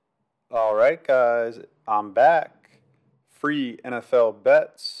All right, guys, I'm back. Free NFL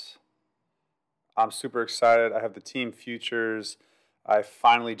bets. I'm super excited. I have the team futures. I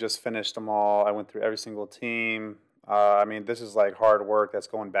finally just finished them all. I went through every single team. This is like hard work that's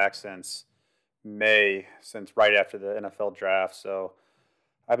going back since May, since right after the NFL draft. So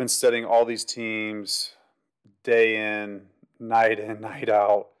I've been studying all these teams day in, night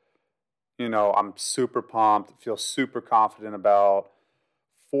out. I'm super pumped, feel super confident about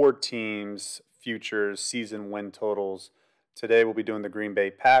four teams' futures season win totals. Today we'll be doing the Green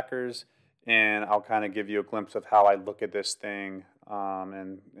Bay Packers, and I'll kind of give you a glimpse of how I look at this thing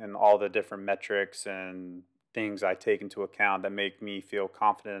and all the different metrics and things I take into account that make me feel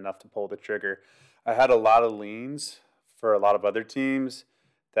confident enough to pull the trigger. I had a lot of leans for a lot of other teams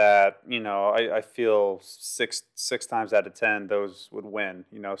that I feel six times out of 10 those would win.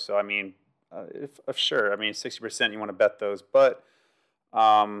 So if sure, 60% you want to bet those, but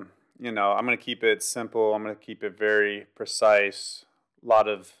I'm going to keep it simple. I'm going to keep it very precise. A lot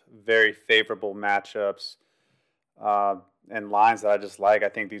of very favorable matchups and lines that I just like. I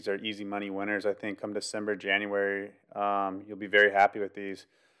think these are easy money winners. I think come December, January, you'll be very happy with these.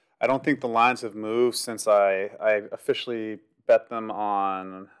 I don't think the lines have moved since I officially bet them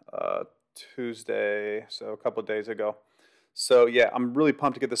on Tuesday, so a couple of days ago. So, yeah, I'm really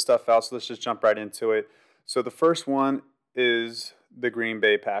pumped to get this stuff out, so let's just jump right into it. So, the first one is the Green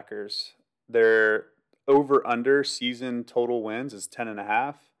Bay Packers. Their over-under season total wins is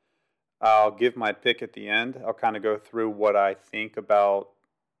 10.5. I'll give my pick at the end. I'll kind of go through what I think about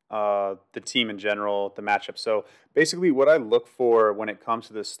the team in general, the matchup. So basically, what I look for when it comes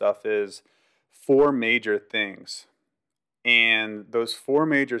to this stuff is four major things. And those four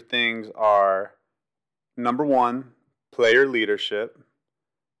major things are number one, player leadership.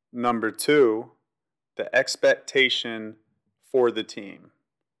 Number two, the expectation for the team.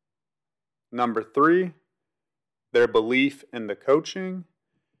 Number three, their belief in the coaching.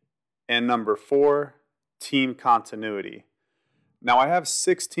 And number four, team continuity. Now, I have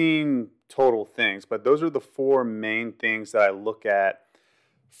 16 total things, but those are the four main things that I look at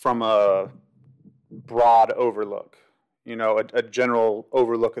from a broad overlook, a general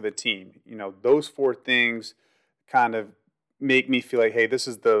overlook of the team. Those four things kind of make me feel like, hey, this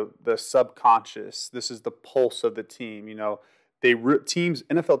is the subconscious, this is the pulse of the team.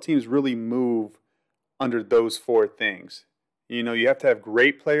 NFL teams really move under those four things. You have to have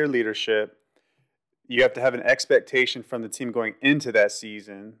great player leadership. You have to have an expectation from the team going into that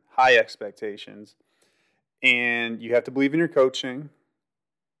season, high expectations. And you have to believe in your coaching,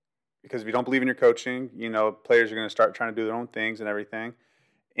 because if you don't believe in your coaching, players are going to start trying to do their own things and everything.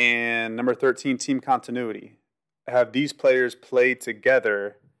 And number 13, team continuity. Have these players played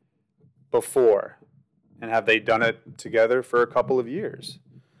together before? And have they done it together for a couple of years?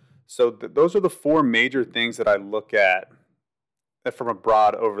 So those are the four major things that I look at from a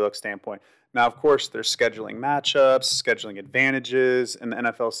broad overlook standpoint. Now, of course, there's scheduling matchups, scheduling advantages in the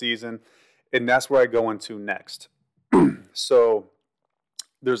NFL season, and that's where I go into next. So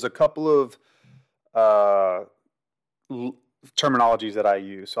there's a couple of terminologies that I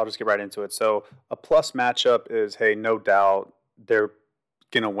use, so I'll just get right into it. So a plus matchup is, hey, no doubt they're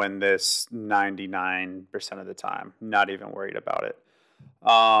going to win this 99% of the time. Not even worried about it.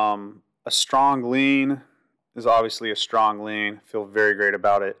 A strong lean is obviously a strong lean. Feel very great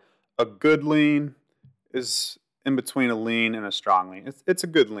about it. A good lean is in between a lean and a strong lean. It's a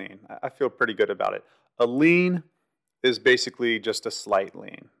good lean. I feel pretty good about it. A lean is basically just a slight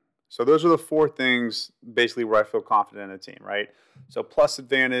lean. So those are the four things basically where I feel confident in a team, right? So plus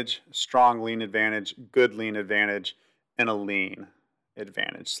advantage, strong lean advantage, good lean advantage, and a lean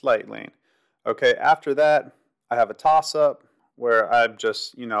advantage, slight lean. Okay, after that, I have a toss-up where I'm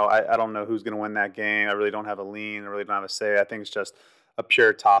just, I don't know who's going to win that game. I really don't have a lean. I really don't have a say. I think it's just a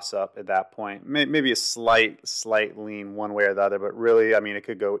pure toss-up at that point. Maybe a slight lean one way or the other, but really, it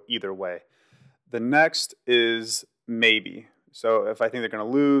could go either way. The next is maybe. So if I think they're going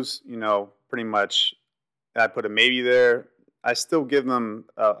to lose, pretty much I put a maybe there. I still give them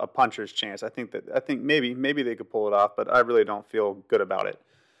a puncher's chance. I think maybe they could pull it off, but I really don't feel good about it.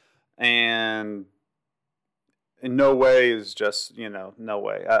 And in no way is just, no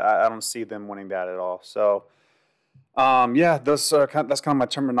way. I don't see them winning that at all. So, that's kind of my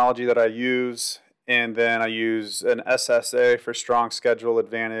terminology that I use. And then I use an SSA for strong schedule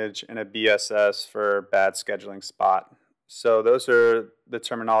advantage and a BSS for bad scheduling spot. So those are the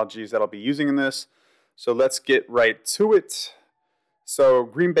terminologies that I'll be using in this. So let's get right to it. So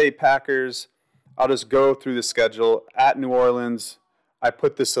Green Bay Packers, I'll just go through the schedule. At New Orleans, I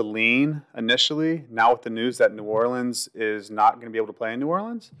put this a lean initially. Now with the news that New Orleans is not going to be able to play in New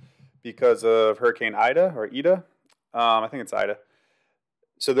Orleans, because of Hurricane Ida or Ida. I think it's Ida.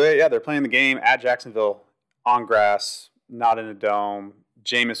 So they're playing the game at Jacksonville on grass, not in a dome.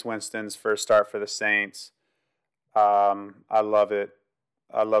 Jameis Winston's first start for the Saints. I love it.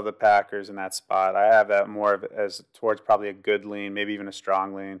 I love the Packers in that spot. I have that more of as towards probably a good lean, maybe even a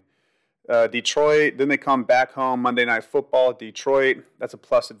strong lean. Detroit, then they come back home Monday Night Football. Detroit, that's a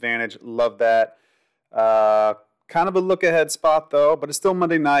plus advantage. Love that. Kind of a look-ahead spot, though, but it's still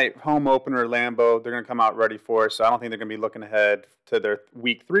Monday night, home opener, Lambeau. They're going to come out ready for it, so I don't think they're going to be looking ahead to their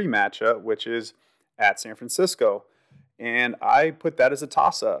Week 3 matchup, which is at San Francisco. And I put that as a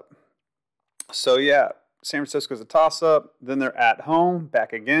toss-up. So, yeah, San Francisco's a toss-up. Then they're at home,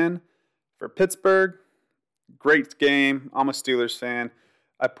 back again for Pittsburgh. Great game. I'm a Steelers fan.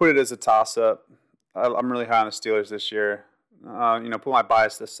 I put it as a toss-up. I'm really high on the Steelers this year. Put my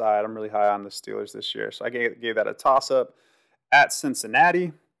bias aside, I'm really high on the Steelers this year. So I gave that a toss-up. At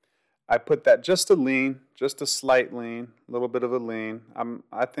Cincinnati, I put that just a lean, just a slight lean, a little bit of a lean.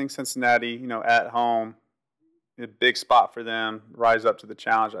 I think Cincinnati, at home, a big spot for them, rise up to the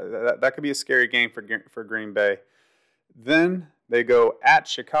challenge. That could be a scary game for Green Bay. Then they go at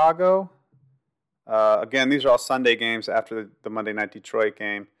Chicago. Again, these are all Sunday games after the Monday Night Detroit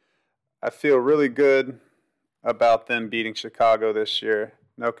game. I feel really good about them beating Chicago this year.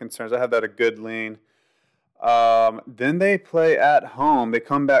 No concerns. I have that a good lean. Then they play at home. They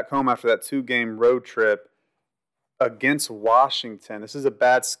come back home after that 2-game road trip against Washington. This is a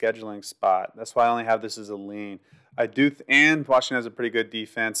bad scheduling spot. That's why I only have this as a lean. And Washington has a pretty good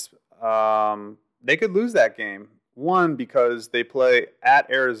defense. They could lose that game. One, because they play at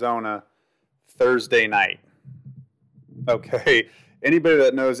Arizona Thursday night. Okay. Anybody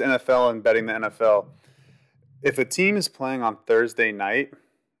that knows NFL and betting the NFL, if a team is playing on Thursday night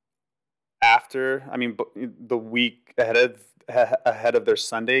the week ahead of their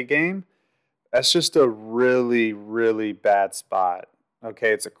Sunday game, that's just a really, really bad spot.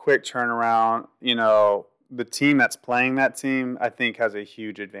 Okay, it's a quick turnaround. The team that's playing that team, I think, has a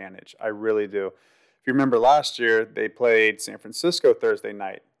huge advantage. I really do. If you remember last year, they played San Francisco Thursday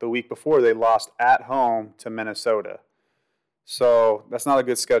night. The week before, they lost at home to Minnesota. So that's not a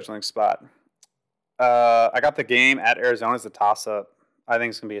good scheduling spot. I got the game at Arizona as a toss-up. I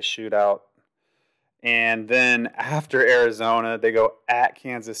think it's going to be a shootout. And then after Arizona, they go at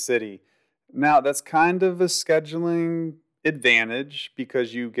Kansas City. Now, that's kind of a scheduling advantage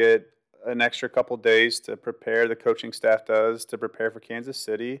because you get an extra couple days to prepare. The coaching staff does to prepare for Kansas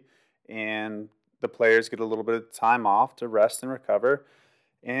City. And the players get a little bit of time off to rest and recover.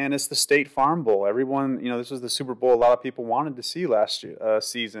 And it's the State Farm Bowl. Everyone, this was the Super Bowl a lot of people wanted to see last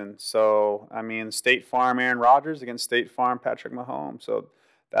season. So, State Farm Aaron Rodgers against State Farm Patrick Mahomes. So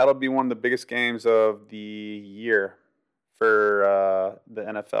that'll be one of the biggest games of the year for the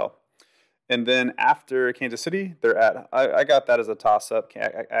NFL. And then after Kansas City, I got that as a toss-up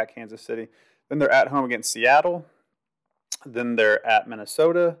at Kansas City. Then they're at home against Seattle. Then they're at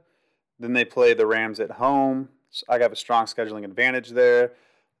Minnesota. Then they play the Rams at home. So I have a strong scheduling advantage there.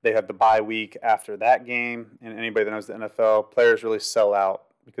 They have the bye week after that game. And anybody that knows the NFL, players really sell out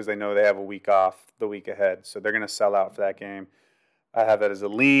because they know they have a week off the week ahead. So they're going to sell out for that game. I have that as a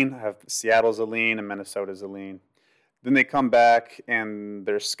lean. I have Seattle as a lean and Minnesota as a lean. Then they come back and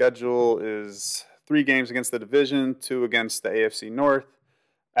their schedule is 3 games against the division, 2 against the AFC North.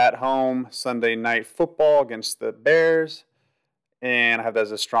 At home, Sunday Night Football against the Bears. And I have that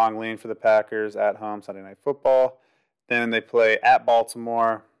as a strong lean for the Packers at home, Sunday Night Football. Then they play at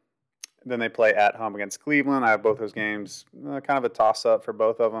Baltimore. Then they play at home against Cleveland. I have both those games, kind of a toss-up for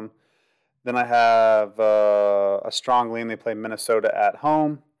both of them. Then I have a strong lean. They play Minnesota at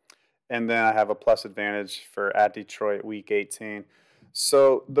home. And then I have a plus advantage for at Detroit Week 18.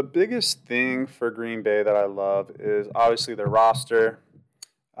 So the biggest thing for Green Bay that I love is obviously their roster.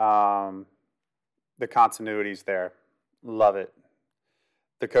 The continuity's there. Love it.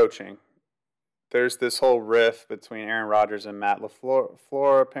 The coaching. There's this whole rift between Aaron Rodgers and Matt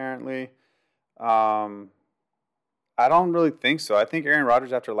LaFleur apparently. I don't really think so. I think Aaron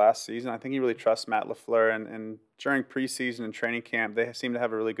Rodgers, after last season, I think he really trusts Matt LaFleur. And during preseason and training camp, they seem to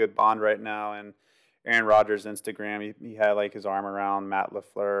have a really good bond right now. And Aaron Rodgers' Instagram, he had like his arm around Matt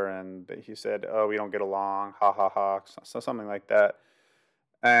LaFleur, and he said, "Oh, we don't get along, ha ha ha," so something like that.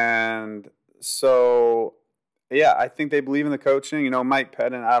 And so, yeah, I think they believe in the coaching. Mike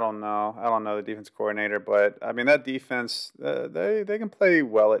Pettin, I don't know the defense coordinator, but that defense, they can play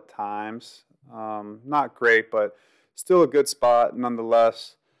well at times. Not great, but still a good spot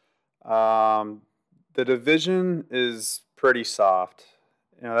nonetheless. The division is pretty soft.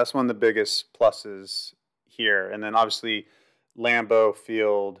 That's one of the biggest pluses here. And then obviously Lambeau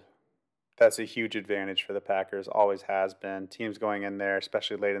Field, that's a huge advantage for the Packers. Always has been. Teams going in there,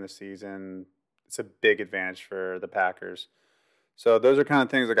 especially late in the season, it's a big advantage for the Packers. So those are kind of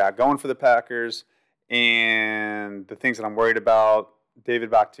things I got going for the Packers. And the things that I'm worried about,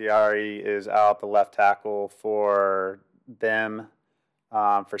 David Bakhtiari is out, the left tackle for them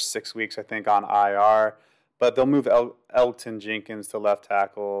for 6 weeks, I think, on IR. But they'll move Elgton Jenkins to left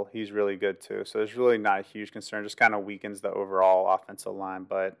tackle. He's really good too. So there's really not a huge concern. Just kind of weakens the overall offensive line.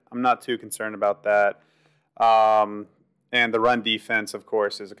 But I'm not too concerned about that. And the run defense, of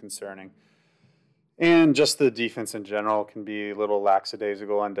course, is concerning. And just the defense in general can be a little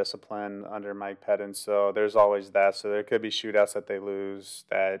lackadaisical and undisciplined under Mike Pettin. So there's always that. So there could be shootouts that they lose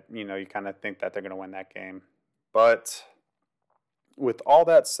that, you kind of think that they're going to win that game. But with all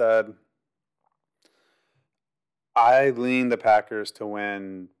that said, I lean the Packers to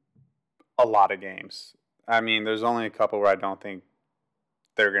win a lot of games. I mean, there's only a couple where I don't think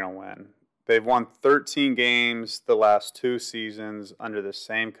they're going to win. They've won 13 games the last 2 seasons under the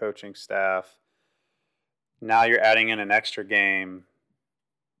same coaching staff. Now you're adding in an extra game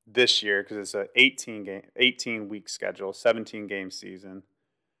this year because it's an 18-week schedule, 17-game season.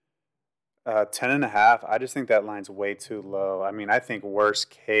 10.5, I just think that line's way too low. I mean, I think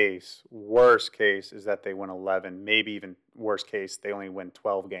worst case is that they win 11. Maybe even worst case, they only win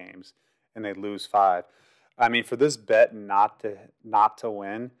 12 games and they lose 5. I mean, for this bet not to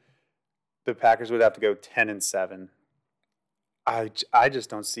win, the Packers would have to go 10-7. I just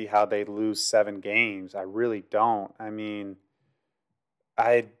don't see how they lose 7 games. I really don't. I mean,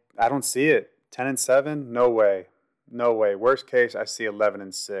 I don't see it. 10-7, no way. Worst case, I see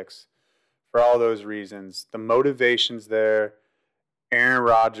 11-6. For all those reasons, the motivation's there. Aaron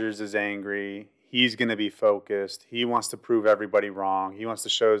Rodgers is angry. He's going to be focused. He wants to prove everybody wrong. He wants to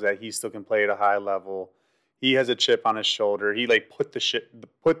show that he still can play at a high level. He has a chip on his shoulder. He put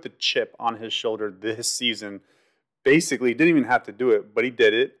the chip on his shoulder this season. Basically, didn't even have to do it, but he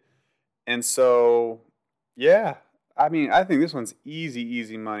did it. And so, yeah. I mean, I think this one's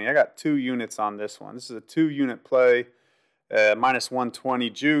easy money. I got 2 units on this one. This is a 2-unit play, minus 120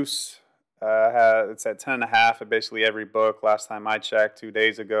 juice. It's at 10.5 at basically every book. Last time I checked 2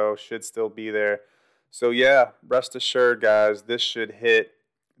 days ago, should still be there. So yeah, rest assured, guys, this should hit.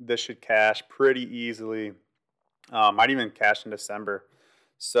 This should cash pretty easily. Might even cash in December.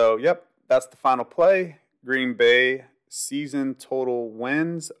 So yep, that's the final play. Green Bay season total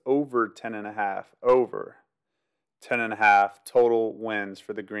wins over 10.5. Over 10.5 total wins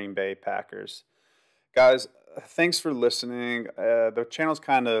for the Green Bay Packers. Guys, thanks for listening. The channel's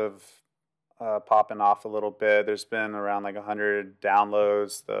kind of popping off a little bit. There's been around 100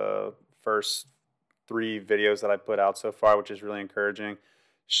 downloads the first 3 videos that I put out so far, which is really encouraging.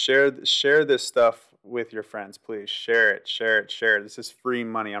 Share this stuff with your friends, please. Share it. This is free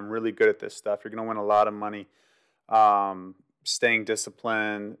money. I'm really good at this stuff. You're going to win a lot of money. Staying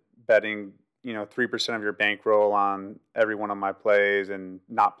disciplined, betting 3% of your bankroll on every one of my plays and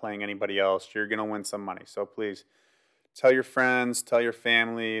not playing anybody else. You're going to win some money. So please, tell your friends, tell your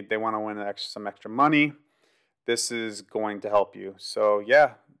family they want to win some extra money. This is going to help you. So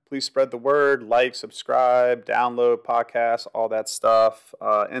yeah, please spread the word, like, subscribe, download podcasts, all that stuff.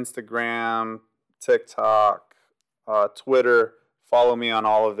 Instagram, TikTok, Twitter, follow me on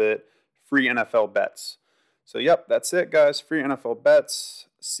all of it. Free NFL bets. So yep, that's it, guys. Free NFL bets.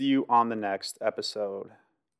 See you on the next episode.